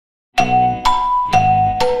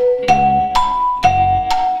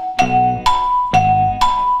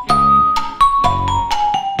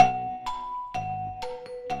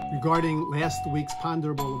Regarding last week's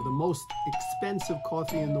ponderable of the most expensive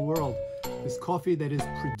coffee in the world, this coffee that is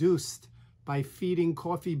produced by feeding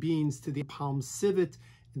coffee beans to the palm civet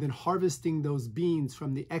and then harvesting those beans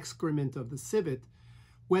from the excrement of the civet,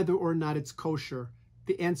 whether or not it's kosher,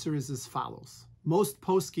 the answer is as follows. Most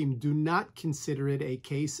poskim do not consider it a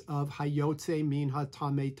case of hayotze min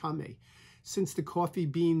ha-tameh tameh, since the coffee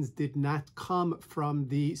beans did not come from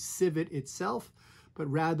the civet itself, but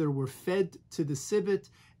rather were fed to the civet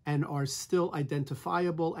and are still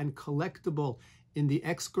identifiable and collectible in the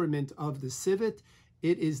excrement of the civet.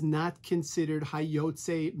 It is not considered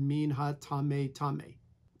hayotze min ha-tameh tameh.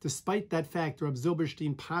 Despite that fact, Rav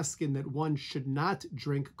Zilberstein paskin that one should not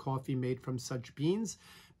drink coffee made from such beans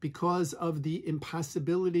because of the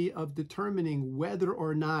impossibility of determining whether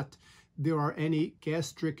or not there are any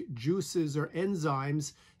gastric juices or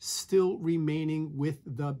enzymes still remaining with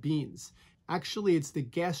the beans. Actually, it's the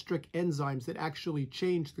gastric enzymes that actually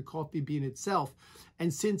change the coffee bean itself.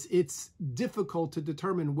 And since it's difficult to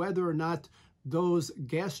determine whether or not those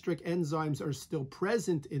gastric enzymes are still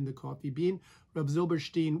present in the coffee bean, Rav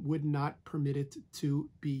Zilberstein would not permit it to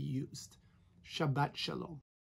be used. Shabbat Shalom.